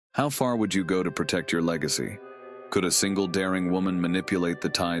How far would you go to protect your legacy? Could a single daring woman manipulate the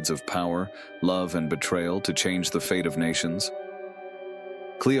tides of power, love, and betrayal to change the fate of nations?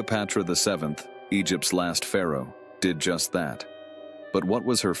 Cleopatra VII, Egypt's last pharaoh, did just that. But what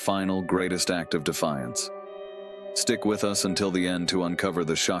was her final, greatest act of defiance? Stick with us until the end to uncover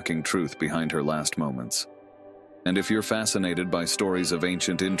the shocking truth behind her last moments. And if you're fascinated by stories of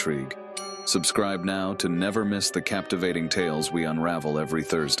ancient intrigue, subscribe now to never miss the captivating tales we unravel every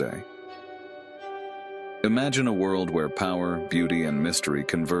Thursday. Imagine a world where power, beauty, and mystery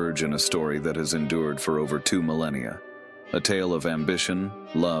converge in a story that has endured for over 2 millennia. A tale of ambition,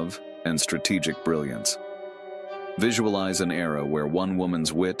 love, and strategic brilliance. Visualize an era where one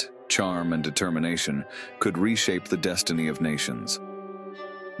woman's wit, charm, and determination could reshape the destiny of nations.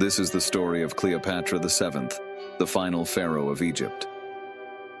 This is the story of Cleopatra VII, the final pharaoh of Egypt.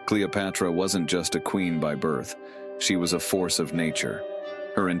 Cleopatra wasn't just a queen by birth, she was a force of nature,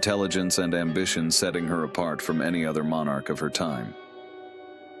 her intelligence and ambition setting her apart from any other monarch of her time.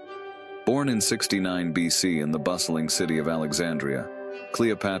 Born in 69 BC in the bustling city of Alexandria,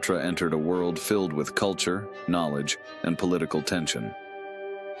 Cleopatra entered a world filled with culture, knowledge, and political tension.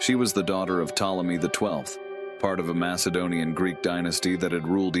 She was the daughter of Ptolemy XII, part of a Macedonian Greek dynasty that had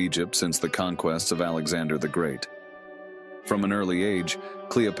ruled Egypt since the conquests of Alexander the Great. From an early age,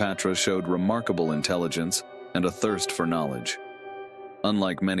 Cleopatra showed remarkable intelligence and a thirst for knowledge.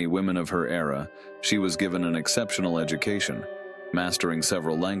 Unlike many women of her era, she was given an exceptional education, mastering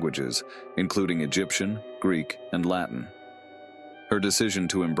several languages, including Egyptian, Greek, and Latin. Her decision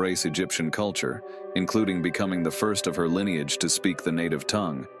to embrace Egyptian culture, including becoming the first of her lineage to speak the native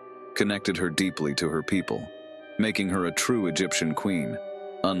tongue, connected her deeply to her people, making her a true Egyptian queen,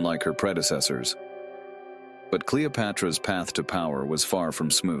 unlike her predecessors. But Cleopatra's path to power was far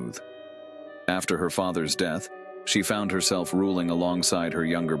from smooth. After her father's death, she found herself ruling alongside her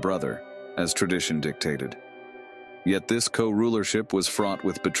younger brother, as tradition dictated. Yet this co-rulership was fraught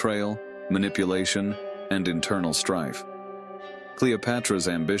with betrayal, manipulation, and internal strife. Cleopatra's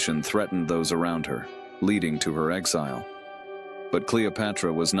ambition threatened those around her, leading to her exile. But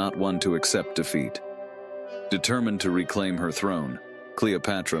Cleopatra was not one to accept defeat. Determined to reclaim her throne,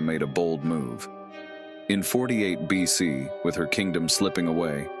 Cleopatra made a bold move. In 48 BC, with her kingdom slipping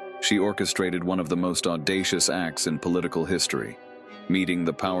away, she orchestrated one of the most audacious acts in political history, meeting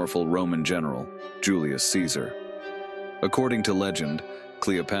the powerful Roman general, Julius Caesar. According to legend,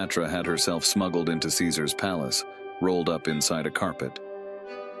 Cleopatra had herself smuggled into Caesar's palace, rolled up inside a carpet.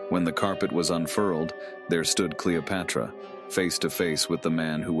 When the carpet was unfurled, there stood Cleopatra, face to face with the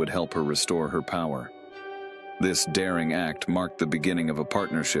man who would help her restore her power. This daring act marked the beginning of a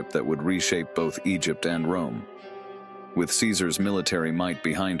partnership that would reshape both Egypt and Rome. With Caesar's military might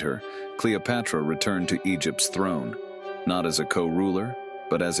behind her, Cleopatra returned to Egypt's throne, not as a co-ruler,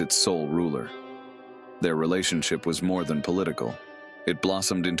 but as its sole ruler. Their relationship was more than political. It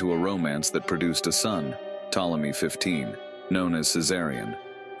blossomed into a romance that produced a son, Ptolemy XV, known as Caesarion,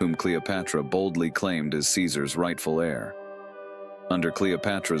 whom Cleopatra boldly claimed as Caesar's rightful heir. Under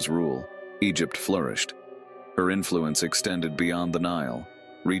Cleopatra's rule, Egypt flourished. Her influence extended beyond the Nile,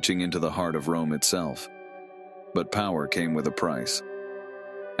 reaching into the heart of Rome itself. But power came with a price.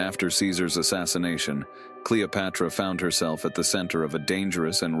 After Caesar's assassination, Cleopatra found herself at the center of a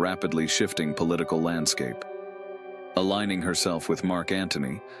dangerous and rapidly shifting political landscape. Aligning herself with Mark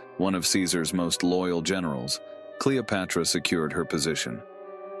Antony, one of Caesar's most loyal generals, Cleopatra secured her position.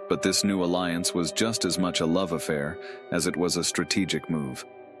 But this new alliance was just as much a love affair as it was a strategic move.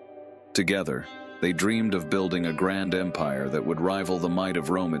 Together, they dreamed of building a grand empire that would rival the might of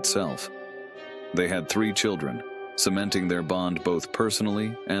Rome itself. They had 3 children, cementing their bond both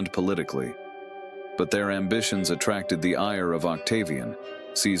personally and politically. But their ambitions attracted the ire of Octavian,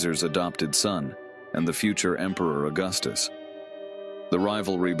 Caesar's adopted son, and the future Emperor Augustus. The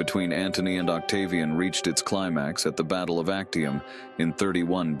rivalry between Antony and Octavian reached its climax at the Battle of Actium in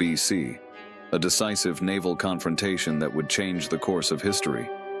 31 BC, a decisive naval confrontation that would change the course of history.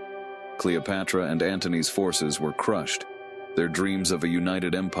 Cleopatra and Antony's forces were crushed, their dreams of a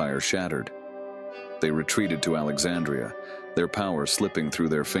united empire shattered. They retreated to Alexandria, their power slipping through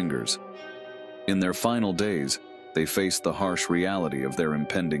their fingers. In their final days, they faced the harsh reality of their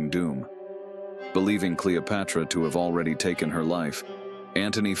impending doom. Believing Cleopatra to have already taken her life,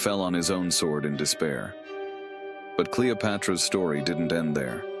 Antony fell on his own sword in despair. But Cleopatra's story didn't end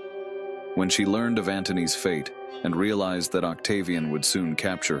there. When she learned of Antony's fate and realized that Octavian would soon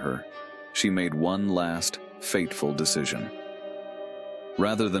capture her, she made one last, fateful decision.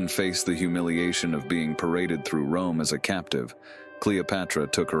 Rather than face the humiliation of being paraded through Rome as a captive, Cleopatra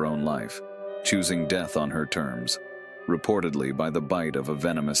took her own life, choosing death on her terms. reportedly by the bite of a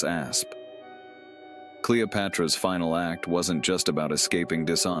venomous asp. Cleopatra's final act wasn't just about escaping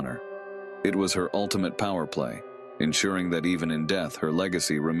dishonor. It was her ultimate power play, ensuring that even in death her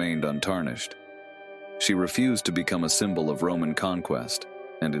legacy remained untarnished. She refused to become a symbol of Roman conquest,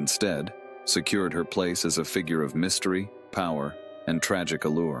 and instead secured her place as a figure of mystery, power, and tragic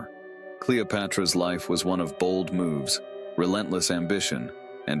allure. Cleopatra's life was one of bold moves, relentless ambition,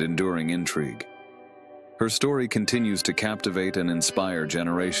 and enduring intrigue. Her story continues to captivate and inspire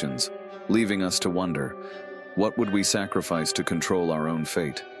generations, leaving us to wonder, what would we sacrifice to control our own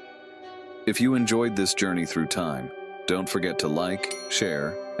fate? If you enjoyed this journey through time, don't forget to like,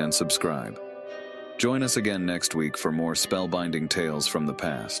 share, and subscribe. Join us again next week for more spellbinding tales from the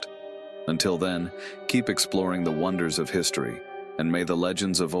past. Until then, keep exploring the wonders of history, and may the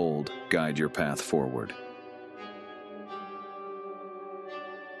legends of old guide your path forward.